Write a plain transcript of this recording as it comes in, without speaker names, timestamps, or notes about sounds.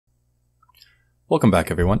Welcome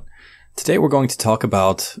back, everyone. Today we're going to talk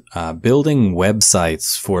about building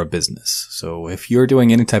websites for a business. So if you're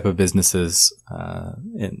doing any type of businesses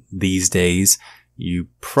in these days, you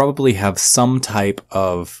probably have some type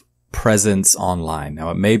of presence online.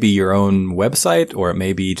 Now, it may be your own website, or it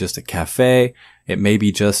may be just a cafe. It may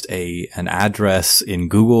be just an address in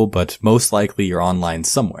Google, but most likely you're online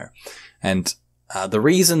somewhere. And the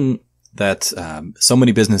reason that so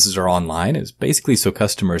many businesses are online is basically so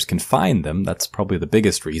customers can find them. That's probably the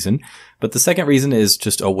biggest reason. But the second reason is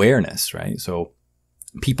just awareness, right? So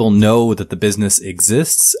people know that the business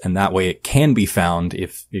exists, and that way it can be found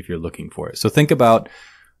if you're looking for it. So think about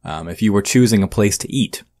if you were choosing a place to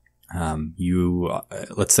eat.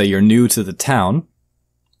 Let's say you're new to the town,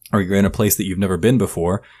 or you're in a place that you've never been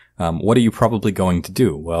before. What are you probably going to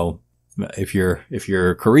do? Well, if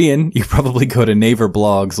you're Korean, you probably go to Naver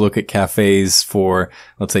blogs, look at cafes for,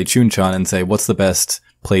 let's say, Chuncheon, and say, what's the best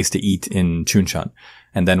place to eat in Chuncheon?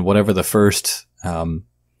 And then whatever the first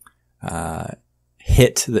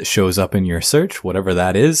hit that shows up in your search, whatever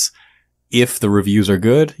that is, if the reviews are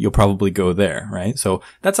good, you'll probably go there, right? So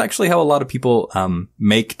that's actually how a lot of people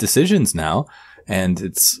make decisions now.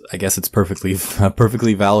 And I guess it's a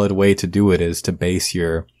perfectly valid way to do it is to base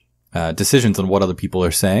your decisions on what other people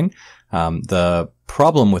are saying. The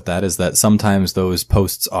problem with that is that sometimes those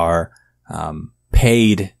posts are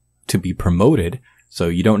paid to be promoted, so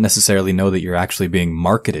you don't necessarily know that you're actually being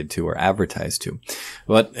marketed to or advertised to.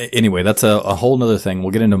 But anyway, that's a whole nother thing.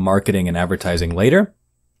 We'll get into marketing and advertising later.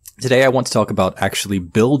 Today I want to talk about actually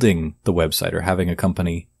building the website or having a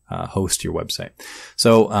company host your website.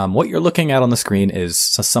 So what you're looking at on the screen is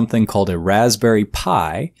something called a Raspberry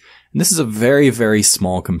Pi. And this is a very, very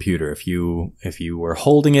small computer. If you were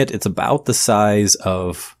holding it, it's about the size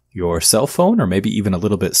of your cell phone, or maybe even a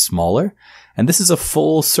little bit smaller. And this is a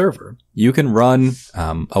full server. You can run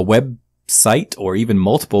a website or even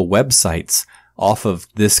multiple websites off of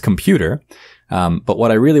this computer. But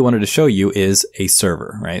what I really wanted to show you is a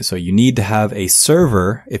server, right? So you need to have a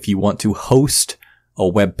server if you want to host a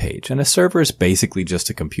web page, and a server is basically just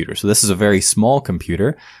a computer. So this is a very small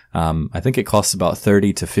computer. I think it costs about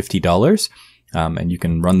 $30 to $50, and you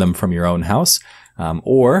can run them from your own house.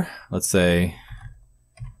 Or let's say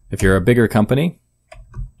if you're a bigger company,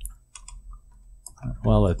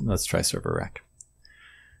 well, let's try Server Rack.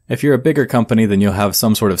 If you're a bigger company, then you'll have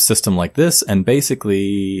some sort of system like this. And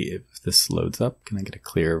basically, if this loads up, can I get a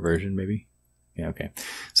clearer version maybe? Yeah, okay.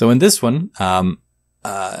 So in this one,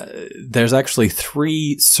 there's actually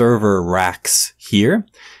 3 server racks here,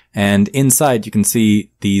 and inside you can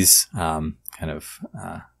see these on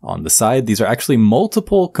the side. These are actually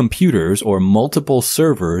multiple computers or multiple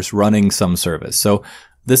servers running some service. So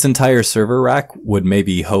this entire server rack would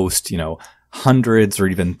maybe host, hundreds or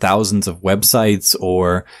even thousands of websites,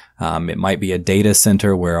 or it might be a data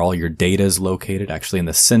center where all your data is located. Actually, in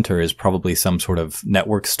the center is probably some sort of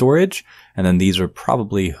network storage, and then these are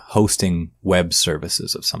probably hosting web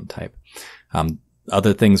services of some type.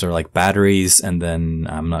 Other things are like batteries, and then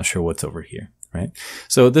I'm not sure what's over here, right?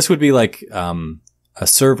 So this would be like a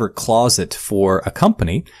server closet for a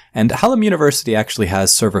company, and Hallam University actually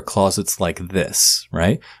has server closets like this,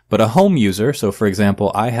 right? But a home user, so for example,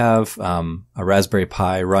 I have a Raspberry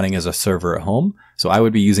Pi running as a server at home, so I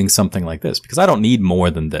would be using something like this because I don't need more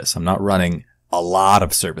than this. I'm not running a lot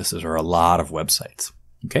of services or a lot of websites,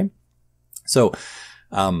 okay? So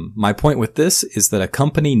my point with this is that a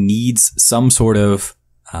company needs some sort of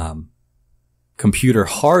computer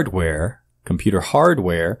hardware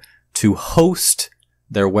to host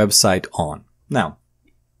their website on. Now,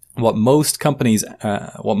 what most companies,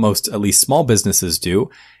 at least small businesses do,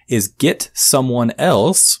 is get someone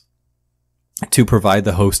else to provide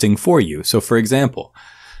the hosting for you. So for example,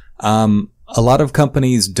 a lot of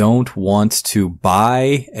companies don't want to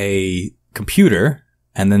buy a computer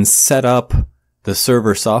and then set up the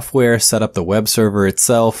server software, set up the web server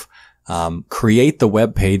itself, create the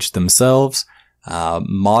web page themselves,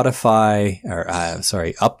 update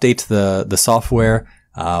the software,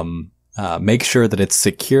 make sure that it's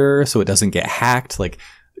secure so it doesn't get hacked. Like,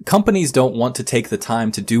 companies don't want to take the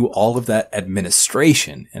time to do all of that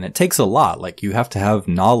administration, and it takes a lot. Like, you have to have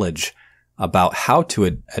knowledge about how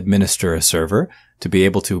to administer a server to be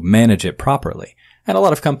able to manage it properly. And a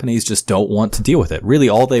lot of companies just don't want to deal with it. Really,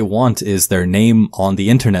 all they want is their name on the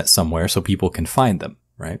internet somewhere so people can find them,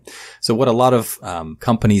 right? So what a lot of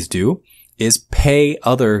companies do is pay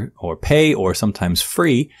or sometimes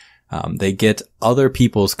free. They get other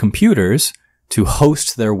people's computers to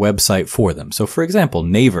host their website for them. So for example,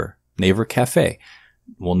 Naver Cafe.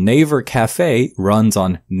 Well, Naver Cafe runs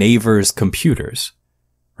on Naver's computers,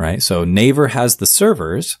 right? So Naver has the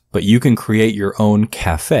servers, but you can create your own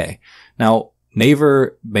cafe. Now,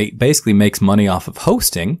 Naver basically makes money off of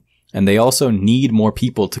hosting, and they also need more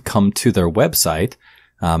people to come to their website.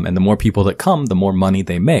 And the more people that come, the more money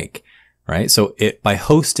they make, right? So by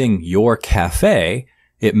hosting your cafe,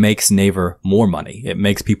 it makes Naver more money. It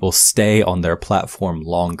makes people stay on their platform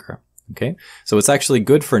longer. Okay. So it's actually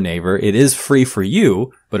good for Naver. It is free for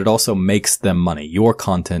you, but it also makes them money. Your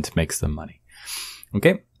content makes them money.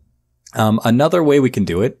 Okay. Another way we can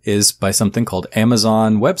do it is by something called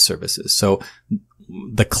Amazon Web Services. So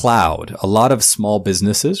the cloud, a lot of small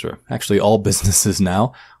businesses, or actually all businesses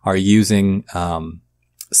now, are using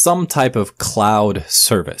some type of cloud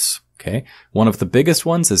service. Okay. One of the biggest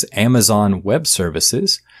ones is Amazon Web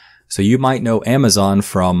Services. So you might know Amazon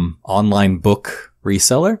from online book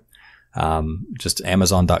reseller, just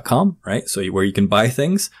Amazon.com, right? So where you can buy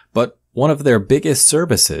things. But one of their biggest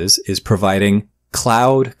services is providing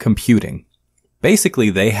cloud computing. Basically,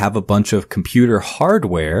 they have a bunch of computer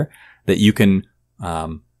hardware that you can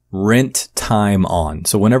rent time on.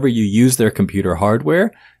 So whenever you use their computer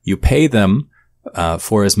hardware, you pay them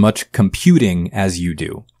for as much computing as you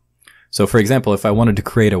do. So for example, if I wanted to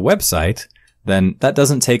create a website, then that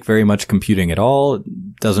doesn't take very much computing at all.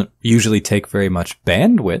 It doesn't usually take very much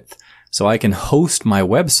bandwidth. So I can host my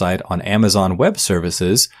website on Amazon Web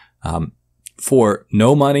Services for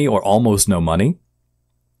no money or almost no money.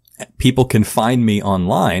 People can find me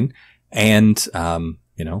online, and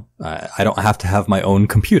I don't have to have my own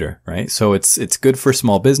computer, right? So it's good for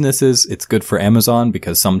small businesses. It's good for Amazon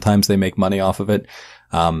because sometimes they make money off of it.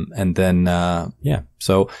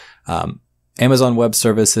 So Amazon Web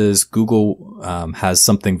Services, Google has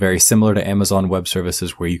something very similar to Amazon Web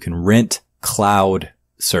Services where you can rent cloud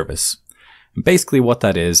service. And basically what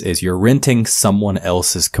that is you're renting someone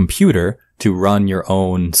else's computer to run your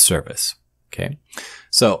own service. Okay.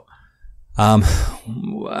 So,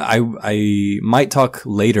 I might talk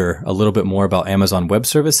later a little bit more about Amazon Web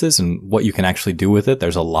Services and what you can actually do with it.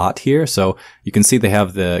 There's a lot here. So you can see they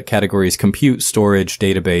have the categories compute, storage,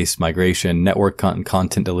 database, migration, network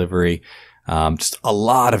content delivery, just a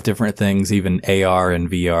lot of different things, even AR and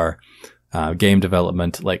VR. Game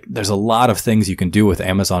development. Like there's a lot of things you can do with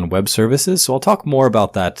Amazon Web Services. So I'll talk more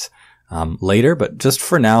about that later, but just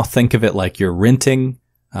for now, think of it like you're renting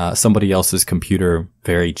somebody else's computer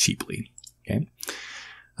very cheaply. Okay.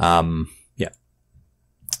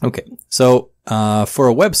 Okay. So for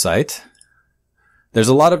a website, there's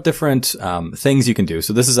a lot of different things you can do.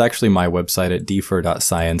 So this is actually my website at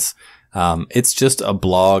defer.science. It's just a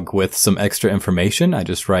blog with some extra information. I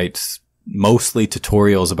just write mostly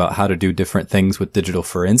tutorials about how to do different things with digital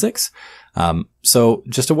forensics. So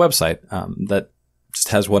just a website that just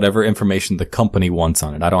has whatever information the company wants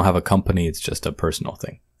on it. I don't have a company. It's just a personal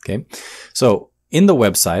thing. Okay. So in the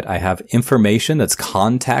website, I have information that's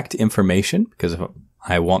contact information because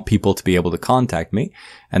I want people to be able to contact me.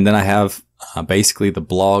 And then I have basically the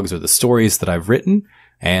blogs or the stories that I've written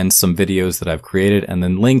and some videos that I've created, and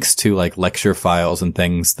then links to like lecture files and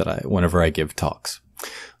things that whenever I give talks.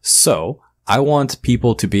 So I want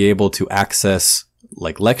people to be able to access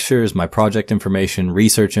like lectures, my project information,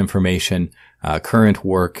 research information, current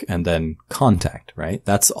work, and then contact, right?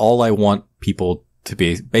 That's all I want people to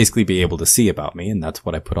basically be able to see about me. And that's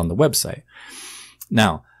what I put on the website.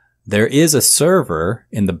 Now, there is a server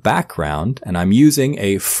in the background, and I'm using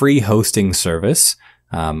a free hosting service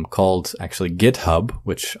called actually GitHub,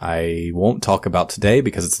 which I won't talk about today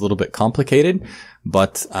because it's a little bit complicated,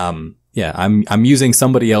 but I'm using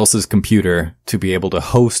somebody else's computer to be able to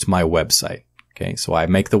host my website. Okay. So I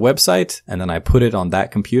make the website and then I put it on that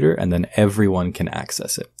computer and then everyone can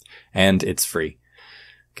access it and it's free.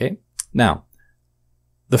 Okay. Now,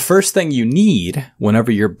 the first thing you need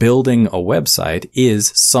whenever you're building a website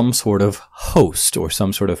is some sort of host or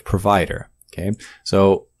some sort of provider. Okay.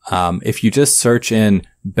 So, if you just search in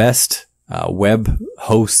best, web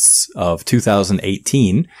hosts of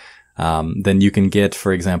 2018, then you can get,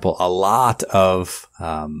 for example, a lot of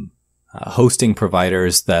hosting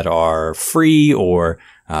providers that are free or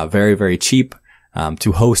very, very cheap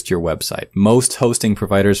to host your website. Most hosting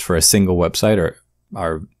providers for a single website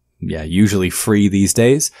are usually free these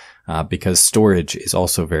days because storage is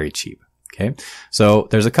also very cheap. Okay, so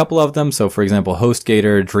there's a couple of them. So, for example,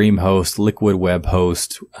 HostGator, DreamHost, Liquid Web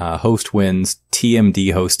Host, HostWinds,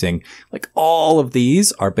 TMD Hosting, like all of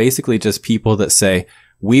these are basically just people that say,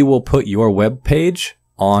 we will put your web page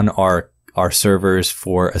on our servers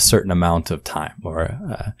for a certain amount of time,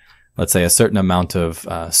 or let's say a certain amount of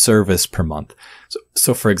service per month.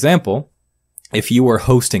 So for example, if you were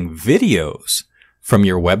hosting videos from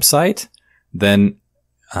your website, then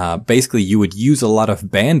basically you would use a lot of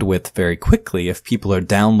bandwidth very quickly if people are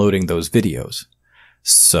downloading those videos.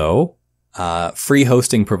 So, free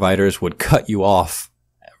hosting providers would cut you off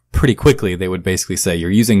pretty quickly. They would basically say,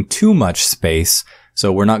 you're using too much space,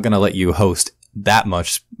 so we're not going to let you host that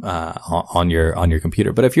much, on your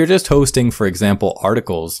computer. But if you're just hosting, for example,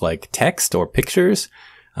 articles like text or pictures,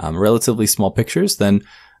 relatively small pictures, then,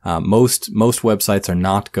 most websites are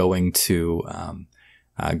not going to,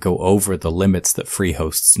 go over the limits that free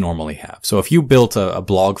hosts normally have. So if you built a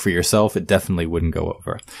blog for yourself, it definitely wouldn't go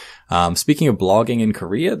over. Speaking of blogging in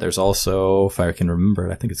Korea, there's also, if I can remember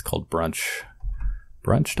it, I think it's called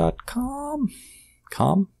brunch.com,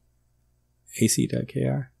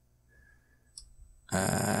 ac.kr.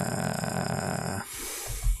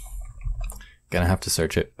 Gonna have to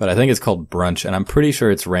search it, but I think it's called Brunch, and I'm pretty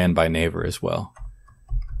sure it's ran by Naver as well.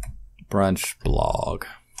 Brunch blog.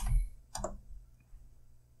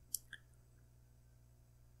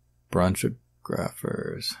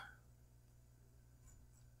 Brunchographers.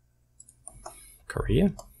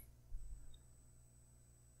 Korea?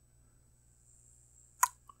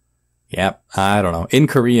 Yep, I don't know. In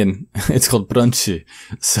Korean, it's called brunch.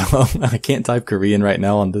 So I can't type Korean right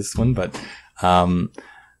now on this one, but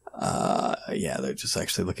yeah, they're just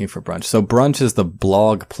actually looking for Brunch. So Brunch is the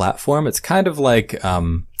blog platform. It's kind of like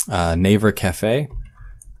Naver Cafe.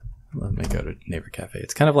 Let me go to Naver Cafe.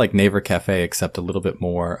 It's kind of like Naver Cafe, except a little bit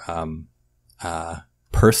more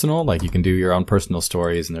personal. Like you can do your own personal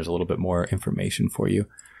stories, and there's a little bit more information for you.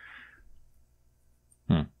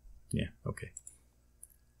 Yeah, okay.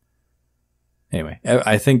 Anyway,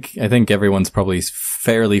 I think everyone's probably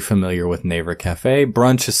fairly familiar with Naver Cafe.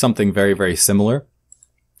 Brunch is something very, very similar.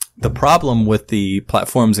 The problem with the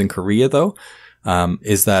platforms in Korea, though,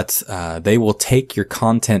 is that they will take your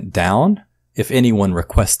content down if anyone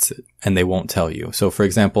requests it, and they won't tell you. So, for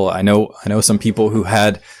example, I know some people who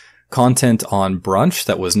had content on Brunch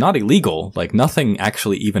that was not illegal, like nothing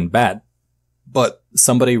actually even bad, but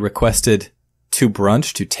somebody requested to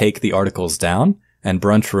Brunch to take the articles down, and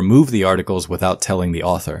Brunch removed the articles without telling the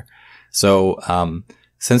author. So,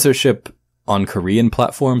 censorship on Korean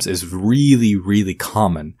platforms is really, really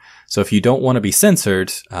common. So if you don't want to be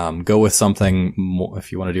censored, go with something more,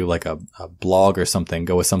 if you want to do like a blog or something,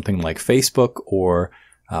 go with something like Facebook or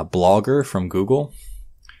Blogger from Google.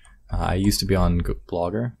 I used to be on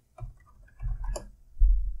Blogger.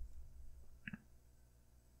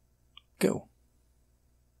 Go.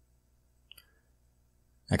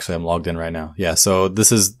 Actually, I'm logged in right now. Yeah, so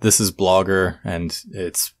this is Blogger, and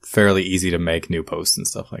it's fairly easy to make new posts and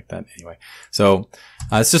stuff like that. Anyway, so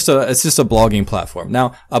it's just a blogging platform.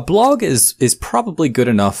 Now, a blog is probably good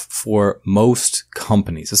enough for most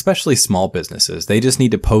companies, especially small businesses. They just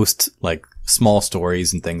need to post like small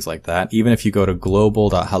stories and things like that. Even if you go to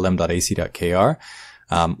global.halem.ac.kr,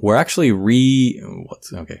 we're actually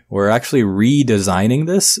redesigning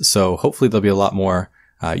this, so hopefully there'll be a lot more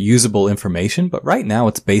usable information, but right now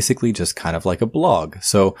it's basically just kind of like a blog.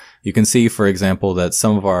 So you can see, for example, that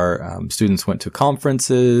some of our students went to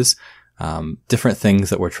conferences, different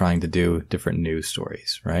things that we're trying to do, different news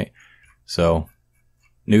stories, right? So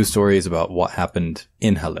news stories about what happened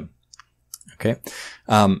in Halem. Okay.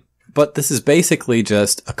 But this is basically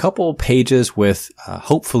just a couple pages with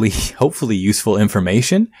hopefully useful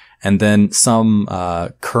information, and then some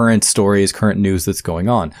current stories, current news that's going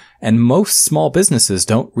on. And most small businesses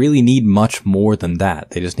don't really need much more than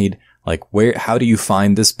that. They just need like how do you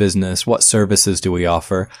find this business? What services do we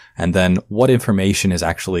offer? And then what information is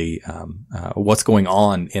actually what's going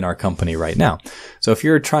on in our company right now. So if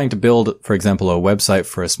you're trying to build, for example, a website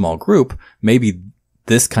for a small group, maybe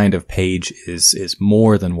this kind of page is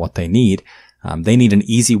more than what they need. They need an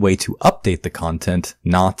easy way to update the content,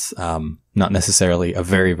 not necessarily a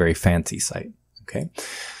very, very fancy site. Okay.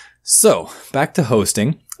 So back to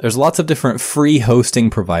hosting. There's lots of different free hosting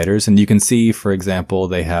providers, and you can see, for example,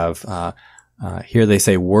 they have, here they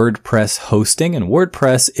say WordPress hosting, and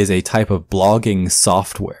WordPress is a type of blogging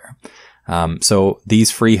software. So these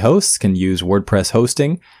free hosts can use WordPress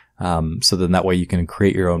hosting. So then that way you can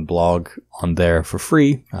create your own blog on there for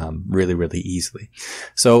free, really, really easily.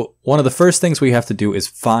 So one of the first things we have to do is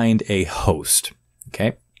find a host.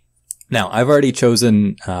 Okay. Now I've already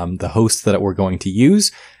chosen, the host that we're going to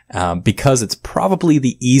use, because it's probably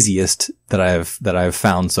the easiest that I've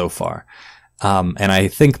found so far. And I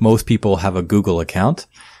think most people have a Google account.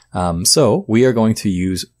 So we are going to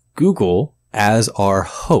use Google as our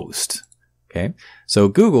host. Okay. So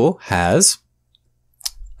Google has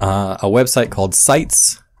a website called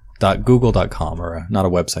sites.google.com, or not a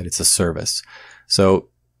website, it's a service. So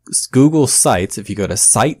Google Sites, if you go to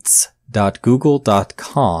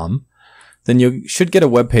sites.google.com, then you should get a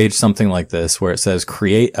web page something like this where it says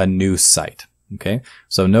create a new site. Okay.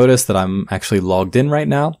 So notice that I'm actually logged in right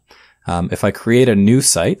now. If I create a new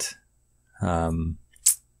site,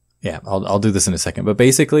 yeah, I'll do this in a second, but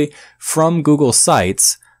basically from Google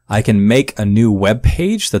Sites, I can make a new web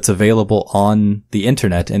page that's available on the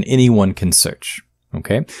internet and anyone can search.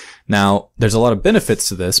 Okay. Now there's a lot of benefits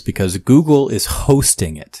to this because Google is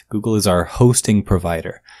hosting it. Google is our hosting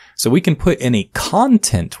provider. So we can put any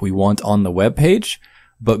content we want on the web page,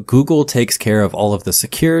 but Google takes care of all of the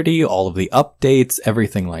security, all of the updates,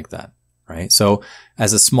 everything like that. Right? So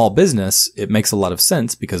as a small business, it makes a lot of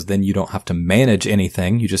sense because then you don't have to manage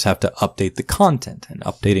anything. You just have to update the content, and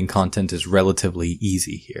updating content is relatively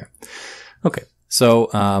easy here. Okay. So,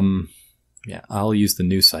 yeah, I'll use the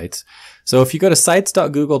new sites. So if you go to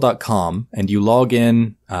sites.google.com and you log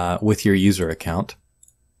in with your user account,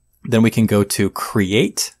 then we can go to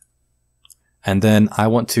create. And then I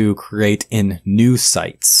want to create in new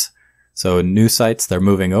sites. So new sites, they're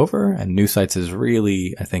moving over, and new sites is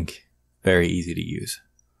really, I think, very easy to use.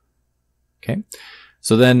 Okay.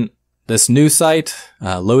 So then this new site,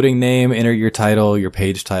 loading name, enter your title, your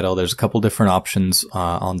page title. There's a couple different options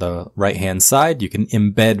on the right-hand side. You can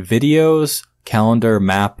embed videos, calendar,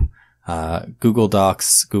 map, Google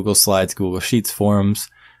Docs, Google Slides, Google Sheets, forms.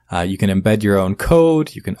 You can embed your own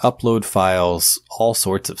code. You can upload files, all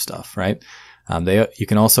sorts of stuff, right? You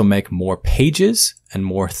can also make more pages and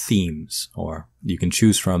more themes, or you can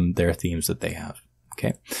choose from their themes that they have.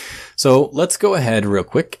 Okay. So let's go ahead real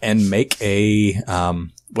quick and make a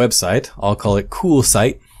website. I'll call it Cool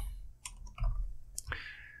Site.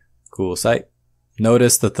 Cool Site.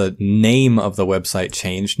 Notice that the name of the website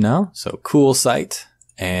changed now. So Cool Site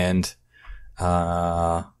and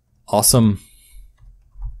Awesome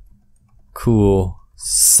Cool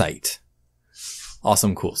Site.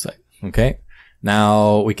 Awesome Cool Site. Okay.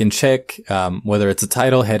 Now we can check whether it's a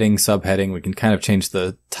title, heading, subheading. We can kind of change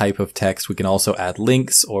the type of text. We can also add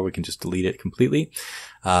links, or we can just delete it completely.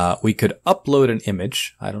 We could upload an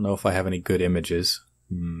image. I don't know if I have any good images.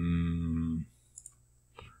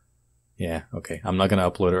 Yeah, okay. I'm not going to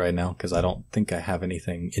upload it right now because I don't think I have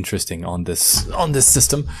anything interesting on this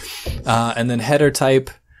system. And then header type.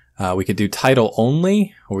 We could do title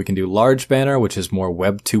only, or we can do large banner, which is more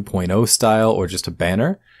Web 2.0 style, or just a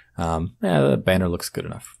banner. Yeah, the banner looks good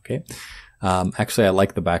enough. Okay. Actually, I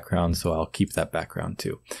like the background, so I'll keep that background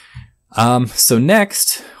too. So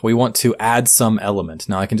next we want to add some element.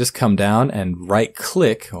 Now I can just come down and right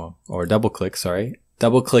click or double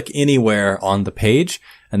click anywhere on the page,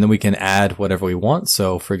 and then we can add whatever we want.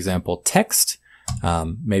 So for example, text.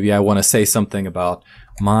 Maybe I want to say something about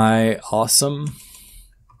my awesome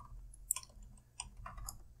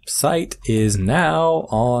site is now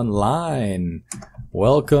online.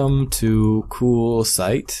 Welcome to Cool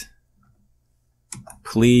Site.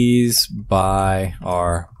 Please buy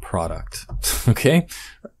our product. Okay.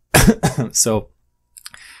 So,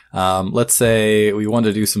 let's say we want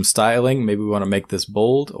to do some styling. Maybe we want to make this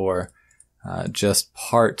bold, or just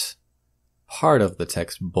part of the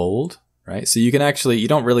text bold, right? So you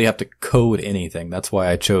don't really have to code anything. That's why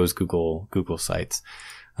I chose Google Sites.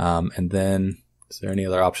 And then, is there any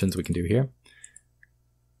other options we can do here?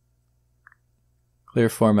 Clear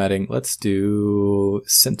formatting. Let's do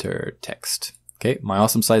center text. Okay. My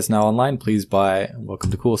awesome site is now online. Please buy.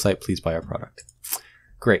 Welcome to Cool Site. Please buy our product.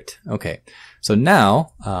 Great. Okay. So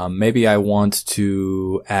now, maybe I want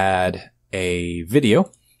to add a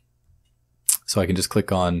video. So I can just click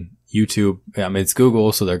on YouTube. It's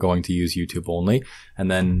Google, so they're going to use YouTube only. And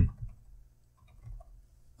then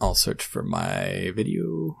I'll search for my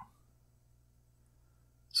video.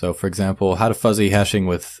 So for example, how to fuzzy hashing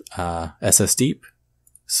with SSDeep.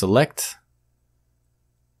 Select.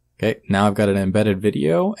 Okay, now I've got an embedded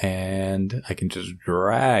video and I can just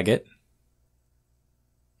drag it.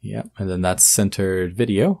 Yep, and then that's centered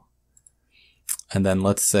video. And then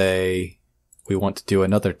let's say we want to do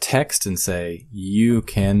another text and say, you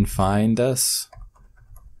can find us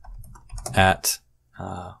at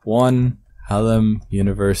 1 Hallam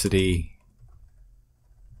University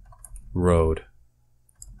Road,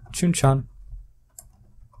 Chuncheon,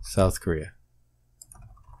 South Korea.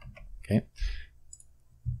 Okay.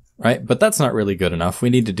 Right, but that's not really good enough. We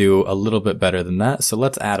need to do a little bit better than that. So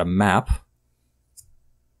let's add a map.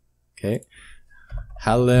 Okay.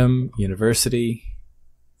 Hallam University.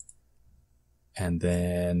 And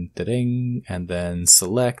then ding, and then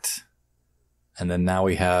select. And then now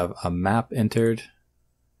we have a map entered.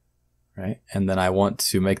 Right? And then I want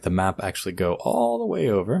to make the map actually go all the way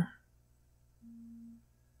over.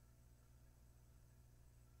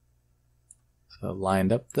 So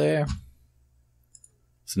lined up there.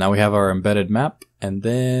 So now we have our embedded map, and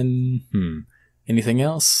then, anything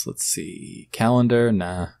else? Let's see. Calendar,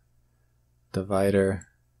 nah. Divider.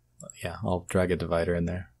 Yeah, I'll drag a divider in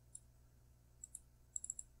there.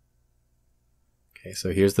 Okay,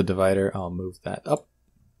 so here's the divider. I'll move that up.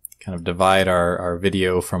 Kind of divide our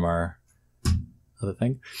video from our other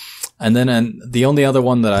thing. And then the only other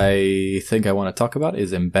one that I think I want to talk about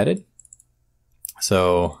is embedded.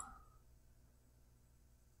 So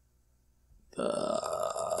the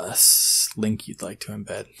link you'd like to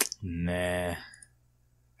embed. Nah.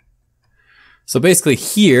 So basically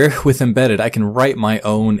here with embedded, I can write my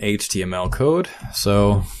own HTML code.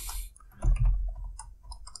 So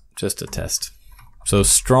just to test. So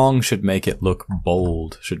strong should make it look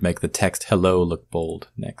bold, should make the text hello look bold.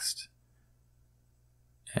 Next.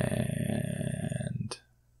 And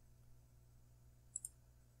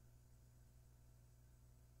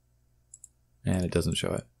it doesn't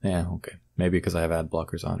show it. Yeah, okay. Maybe because I have ad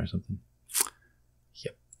blockers on or something.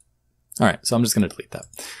 Yep. All right, so I'm just going to delete that.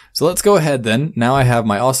 So let's go ahead then. Now I have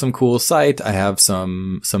my awesome cool site. I have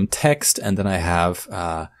some text, and then I have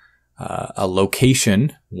a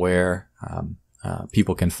location where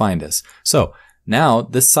people can find us. So now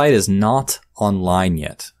this site is not online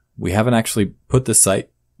yet. We haven't actually put the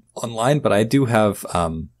site online, but I do have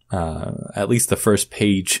at least the first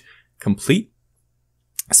page complete.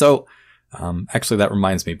 So actually that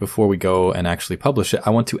reminds me, before we go and actually publish it,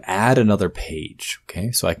 I want to add another page. Okay,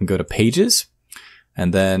 so I can go to pages,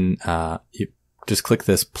 and then you just click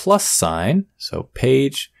this plus sign. So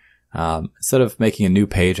page. Instead of making a new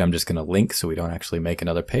page, I'm just going to link so we don't actually make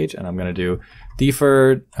another page. And I'm going to do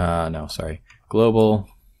global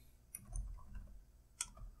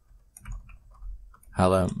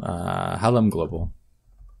Hallam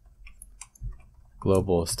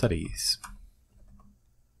global studies.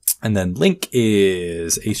 And then link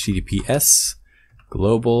is https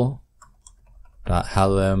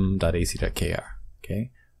global.hallam.ac.kr.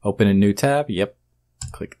 Okay. Open a new tab. Yep.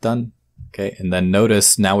 Click done. Okay, and then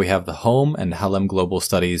notice now we have the home and Hallam Global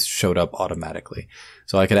Studies showed up automatically.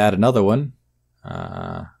 So I could add another one.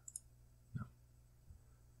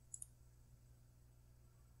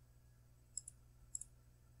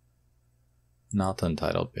 Not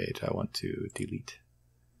untitled page. I want to delete.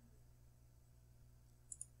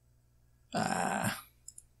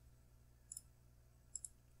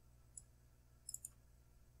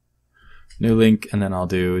 New link, and then I'll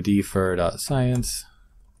do dfur.science.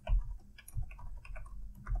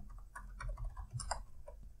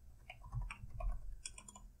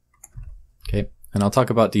 Okay, and I'll talk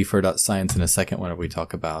about dfur.science in a second whenever we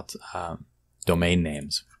talk about domain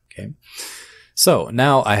names. Okay, so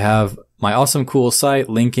now I have my awesome cool site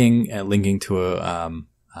linking to a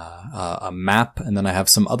map, and then I have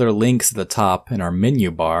some other links at the top in our menu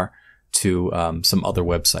bar to some other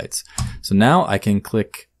websites. So now I can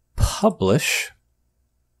click publish,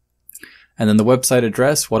 and then the website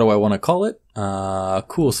address. What do I want to call it?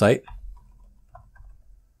 Cool site.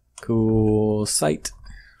 Cool site.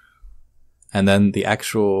 And then the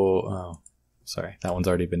actual, sorry, that one's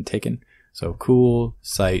already been taken. So cool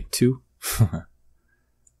site 2.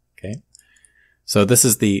 Okay. So this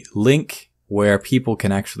is the link where people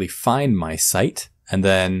can actually find my site. And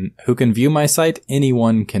then who can view my site?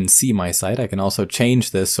 Anyone can see my site. I can also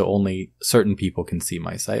change this so only certain people can see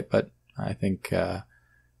my site, but I think,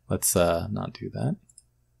 let's not do that.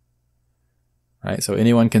 Right, so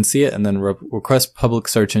anyone can see it, and then request public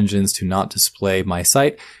search engines to not display my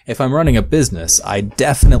site. If I'm running a business, I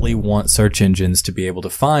definitely want search engines to be able to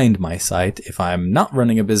find my site. If I'm not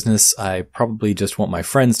running a business, I probably just want my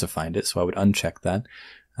friends to find it, so I would uncheck that.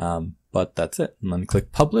 But that's it. And then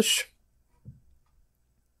click publish.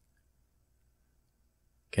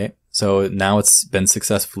 Okay, so now it's been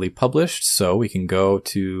successfully published, so we can go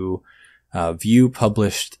to view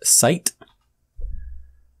published site.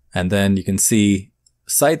 And then you can see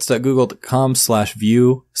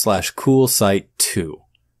sites.google.com/view/cool-site2.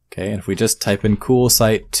 Okay, and if we just type in cool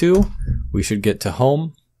site 2, we should get to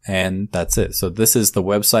home, and that's it. So this is the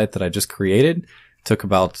website that I just created. It took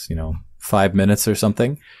about, 5 minutes or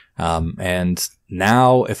something. And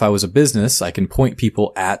now if I was a business, I can point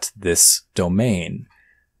people at this domain.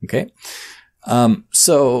 Okay.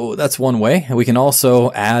 So that's one way. We can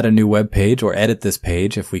also add a new web page or edit this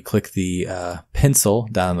page if we click the pencil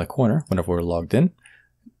down in the corner whenever we're logged in.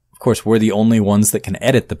 Of course, we're the only ones that can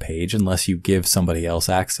edit the page unless you give somebody else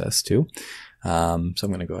access to. So I'm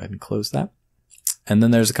going to go ahead and close that. And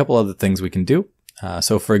then there's a couple other things we can do.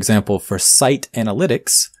 So for example, for site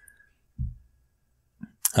analytics,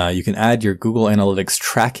 You can add your Google Analytics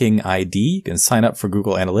tracking ID. You can sign up for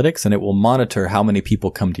Google Analytics and it will monitor how many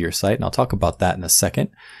people come to your site. And I'll talk about that in a second.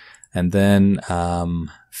 And then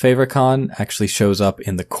Favicon actually shows up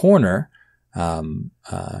in the corner,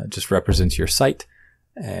 just represents your site.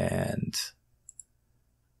 And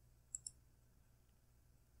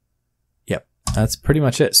yep, that's pretty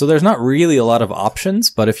much it. So there's not really a lot of options,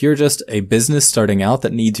 but if you're just a business starting out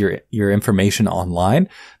that needs your information online,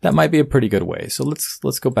 that might be a pretty good way. So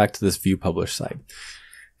let's go back to this view publish site.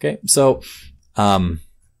 Okay, so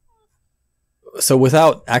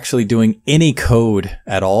without actually doing any code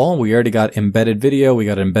at all, we already got embedded video, we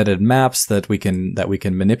got embedded maps that we can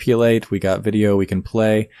manipulate, we got video we can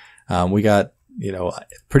play, we got,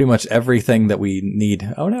 pretty much everything that we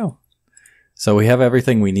need. Oh no. So we have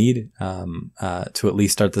everything we need to at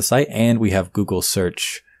least start the site, and we have Google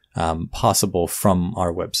search possible from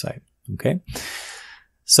our website. Okay.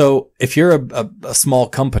 So if you're a small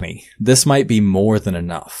company, this might be more than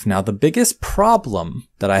enough. Now, the biggest problem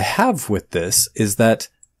that I have with this is that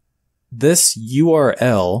this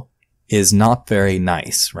URL is not very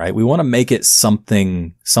nice, right? We want to make it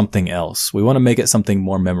something else. We want to make it something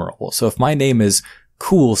more memorable. So if my name is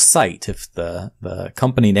Cool Site, if the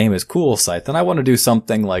company name is Cool Site, then I want to do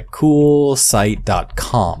something like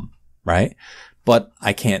coolsite.com, right? But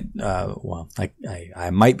I can't, I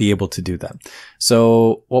might be able to do that.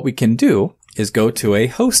 So what we can do is go to a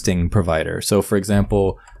hosting provider. So for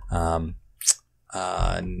example,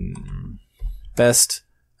 best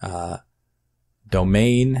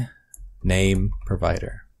domain name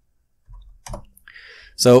provider.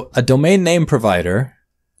 So a domain name provider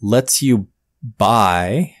lets you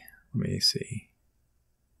buy, let me see.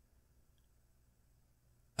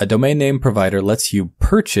 A domain name provider lets you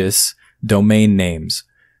purchase domain names.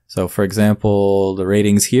 So for example, the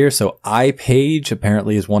ratings here. So iPage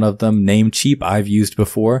apparently is one of them. Namecheap I've used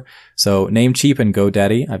before. So Namecheap and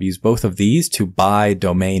GoDaddy, I've used both of these to buy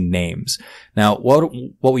domain names. Now, what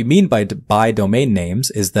we mean by buy domain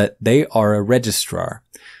names is that they are a registrar.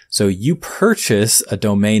 So you purchase a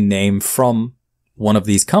domain name from one of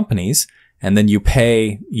these companies, and then you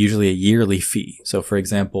pay usually a yearly fee. So for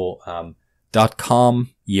example, .com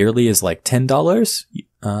yearly is like $10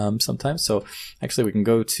 sometimes. So actually we can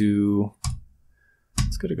let's go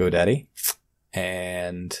to GoDaddy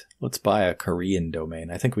and let's buy a Korean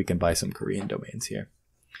domain. I think we can buy some Korean domains here.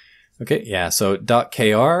 Okay, yeah, so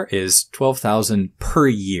 .kr is 12,000 per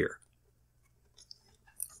year.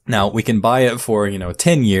 Now we can buy it for,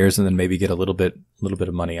 10 years and then maybe get a little bit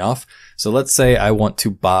of money off. So let's say I want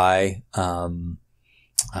to buy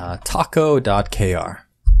taco.kr.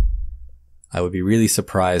 I would be really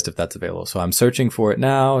surprised if that's available. So I'm searching for it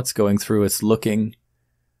now. It's going through. It's looking.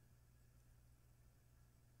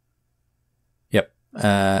 Yep.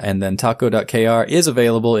 And then taco.kr is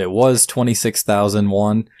available. It was 26,000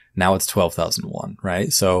 won. Now it's 12,000 won,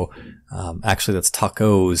 right? So actually that's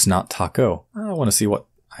tacos, not taco. I want to see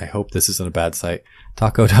I hope this isn't a bad site.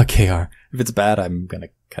 Taco.kr. If it's bad, I'm going to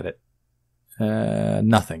cut it.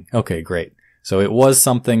 Nothing. Okay, great. So it was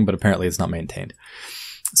something, but apparently it's not maintained.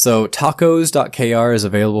 So tacos.kr is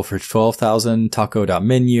available for 12,000,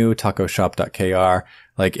 taco.menu, tacoshop.kr.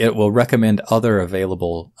 Like it will recommend other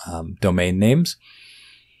available domain names.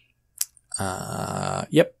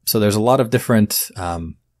 Yep. So there's a lot of different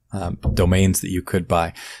domains that you could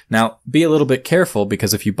buy. Now, be a little bit careful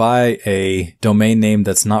because if you buy a domain name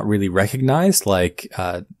that's not really recognized, like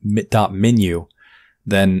 .menu,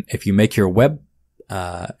 then if you make your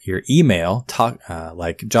your email,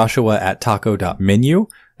 like joshua@taco.menu,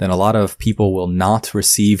 then a lot of people will not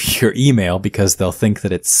receive your email because they'll think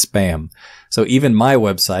that it's spam. So even my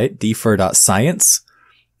website, dfur.science,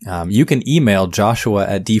 you can email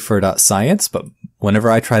joshua@dfur.science, but whenever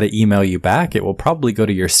I try to email you back, it will probably go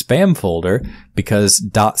to your spam folder because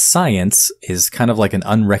 .science is kind of like an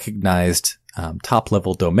unrecognized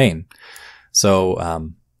top-level domain. So,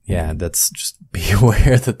 yeah, that's just be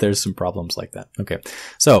aware that there's some problems like that. Okay.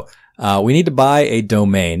 So, we need to buy a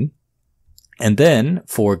domain. And then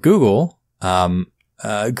for Google,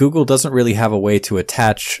 Google doesn't really have a way to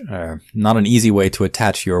attach, not an easy way to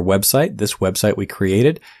attach your website, this website we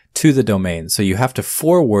created, to the domain. So you have to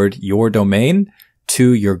forward your domain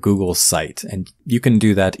to your Google site. And you can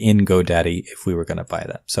do that in GoDaddy if we were going to buy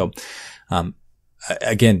that. So,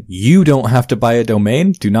 again, you don't have to buy a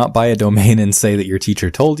domain. Do not buy a domain and say that your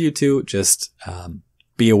teacher told you to. Just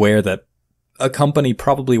be aware that a company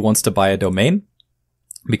probably wants to buy a domain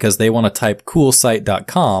because they want to type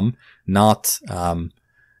coolsite.com, not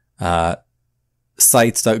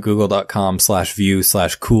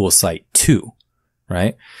sites.google.com/view/coolsite2,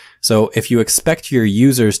 right? So if you expect your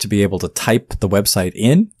users to be able to type the website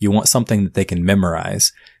in, you want something that they can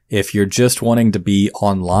memorize. If you're just wanting to be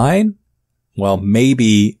online, well,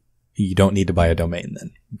 maybe you don't need to buy a domain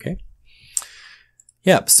then. Okay.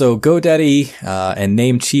 Yeah. So GoDaddy, and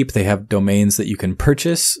Namecheap, they have domains that you can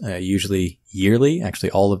purchase, usually yearly.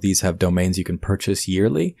 Actually, all of these have domains you can purchase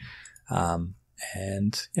yearly. And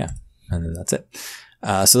then that's it.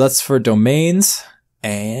 So that's for domains.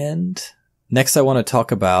 And next I want to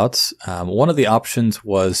talk about, one of the options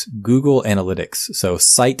was Google Analytics. So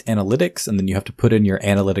site analytics, and then you have to put in your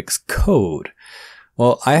analytics code.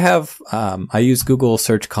 Well, I use Google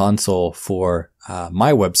Search Console for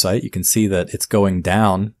my website. You can see that it's going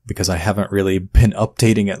down because I haven't really been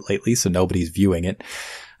updating it lately, so nobody's viewing it.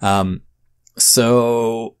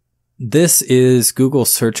 So this is Google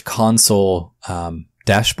Search Console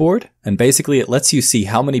dashboard, and basically it lets you see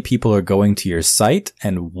how many people are going to your site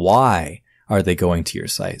and why are they going to your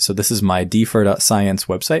site. So this is my defer.science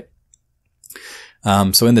website.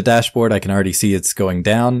 So in the dashboard, I can already see it's going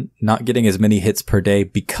down, not getting as many hits per day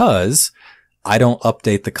because I don't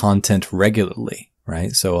update the content regularly,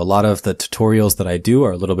 right? So a lot of the tutorials that I do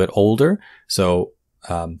are a little bit older. So,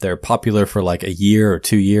 they're popular for like a year or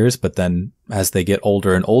 2 years, but then as they get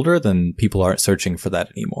older and older, then people aren't searching for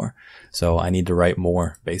that anymore. So I need to write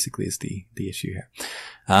more, basically, is the issue here.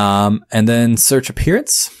 And then search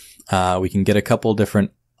appearance. We can get a couple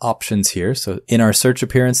different options here. So in our search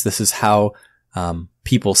appearance, this is how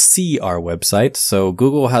people see our website. So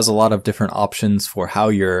Google has a lot of different options for how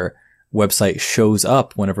your website shows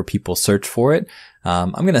up whenever people search for it.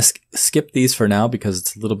 I'm going to skip these for now because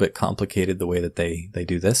it's a little bit complicated the way that they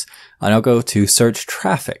do this. And I'll go to search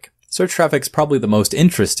traffic. Search traffic is probably the most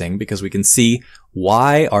interesting because we can see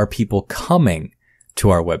why are people coming to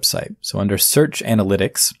our website. So under search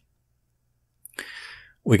analytics,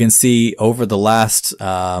 we can see over the last,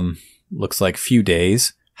 looks like few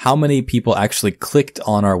days, how many people actually clicked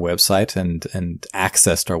on our website and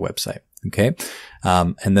accessed our website. Okay.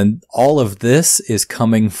 And then all of this is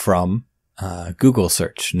coming from, Google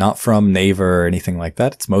search, not from Naver or anything like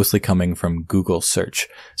that. It's mostly coming from Google search.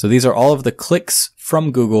 So these are all of the clicks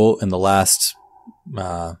from Google in the last,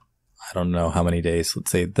 I don't know how many days. Let's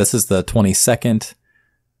say this is the 22nd.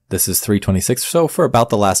 This is 3/26. So for about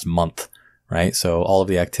the last month, right? So all of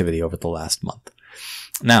the activity over the last month.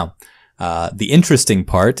 Now, the interesting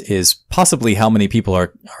part is possibly how many people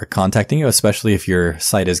are contacting you, especially if your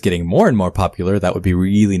site is getting more and more popular. That would be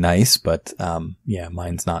really nice, but yeah,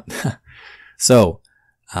 mine's not. So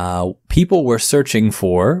people were searching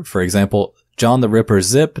for example, John the Ripper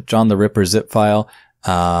zip, John the Ripper zip file,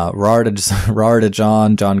 rar to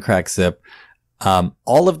John crack zip.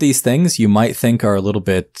 All of these things you might think are a little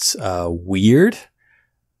bit weird.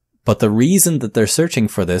 But the reason that they're searching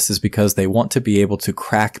for this is because they want to be able to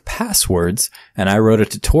crack passwords. And I wrote a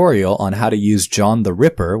tutorial on how to use John the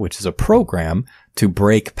Ripper, which is a program to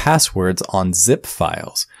break passwords on zip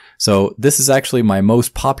files. So this is actually my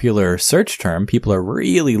most popular search term. People are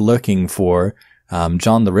really looking for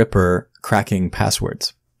John the Ripper cracking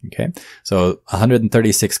passwords. Okay. So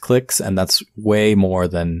 136 clicks, and that's way more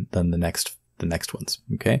than the next ones.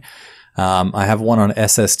 Okay. I have one on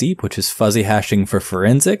SSDeep, which is fuzzy hashing for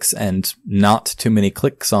forensics, and not too many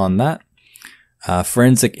clicks on that.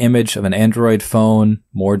 Forensic image of an Android phone,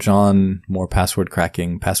 more John, more password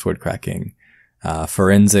cracking,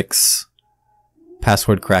 forensics,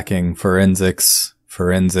 password cracking, forensics,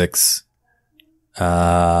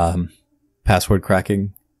 password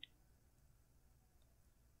cracking.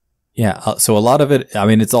 Yeah. So a lot of it, I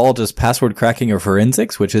mean, it's all just password cracking or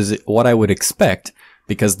forensics, which is what I would expect,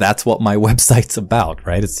 because that's what my website's about,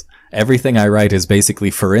 right? It's everything I write is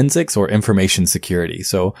basically forensics or information security.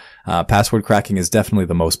 So, password cracking is definitely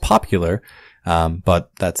the most popular.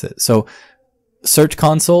 But that's it. So Search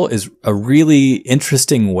Console is a really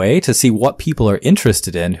interesting way to see what people are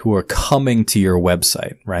interested in who are coming to your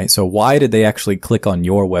website, right? So why did they actually click on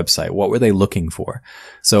your website? What were they looking for?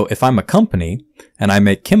 So if I'm a company and I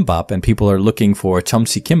make kimbap and people are looking for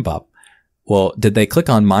Chumchi Kimbap, well, did they click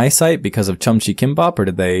on my site because of Chumchi Kimbap, or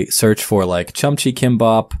did they search for like Chumchi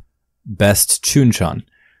Kimbap best Chuncheon?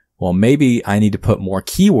 Well, maybe I need to put more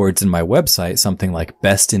keywords in my website, something like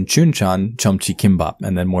best in Chuncheon Chumchi Kimbap,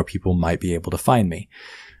 and then more people might be able to find me.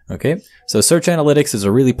 Okay. So search analytics is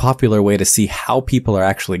a really popular way to see how people are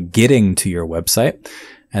actually getting to your website.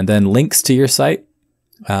 And then links to your site.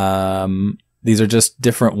 These are just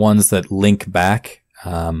different ones that link back.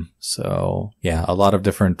 So yeah, a lot of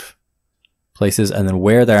different places, and then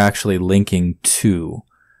where they're actually linking to.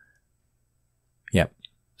 Yep.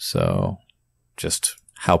 So just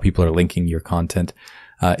how people are linking your content.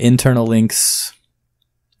 Internal links.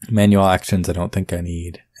 Manual actions, I don't think I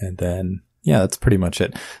need. And then, yeah, that's pretty much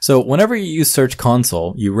it. So whenever you use Search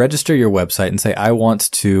Console, you register your website and say, I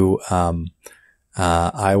want to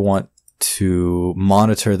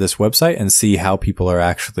monitor this website and see how people are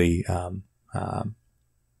actually,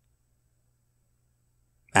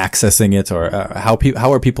 accessing it, or how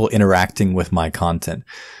are people interacting with my content.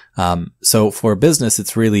 So for a business,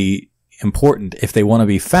 it's really important. If they want to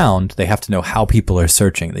be found, they have to know how people are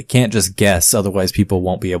searching. They can't just guess, otherwise people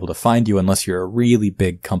won't be able to find you unless you're a really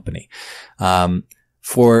big company.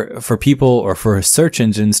 For people, or for search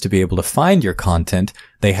engines to be able to find your content,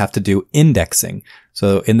 they have to do indexing.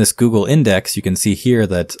 So in this Google index, you can see here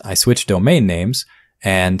that I switched domain names,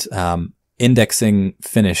 and indexing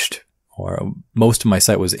finished, or most of my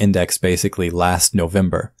site was indexed basically last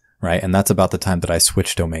November, right? And that's about the time that I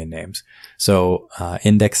switched domain names. So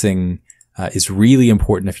indexing is really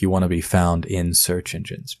important if you want to be found in search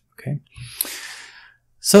engines. Okay.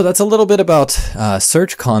 So that's a little bit about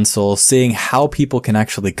Search Console, seeing how people can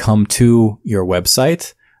actually come to your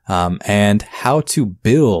website, and how to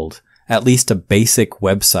build at least a basic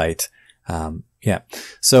website.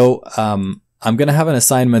 So I'm going to have an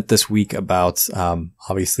assignment this week about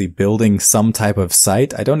obviously building some type of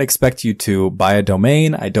site. I don't expect you to buy a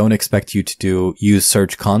domain. I don't expect you to use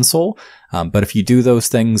Search Console. But if you do those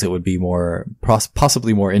things, it would be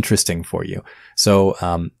possibly more interesting for you.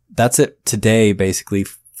 So that's it today, basically.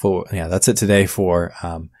 That's it today for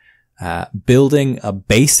building a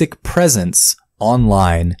basic presence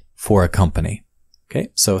online for a company. Okay,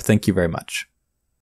 so thank you very much.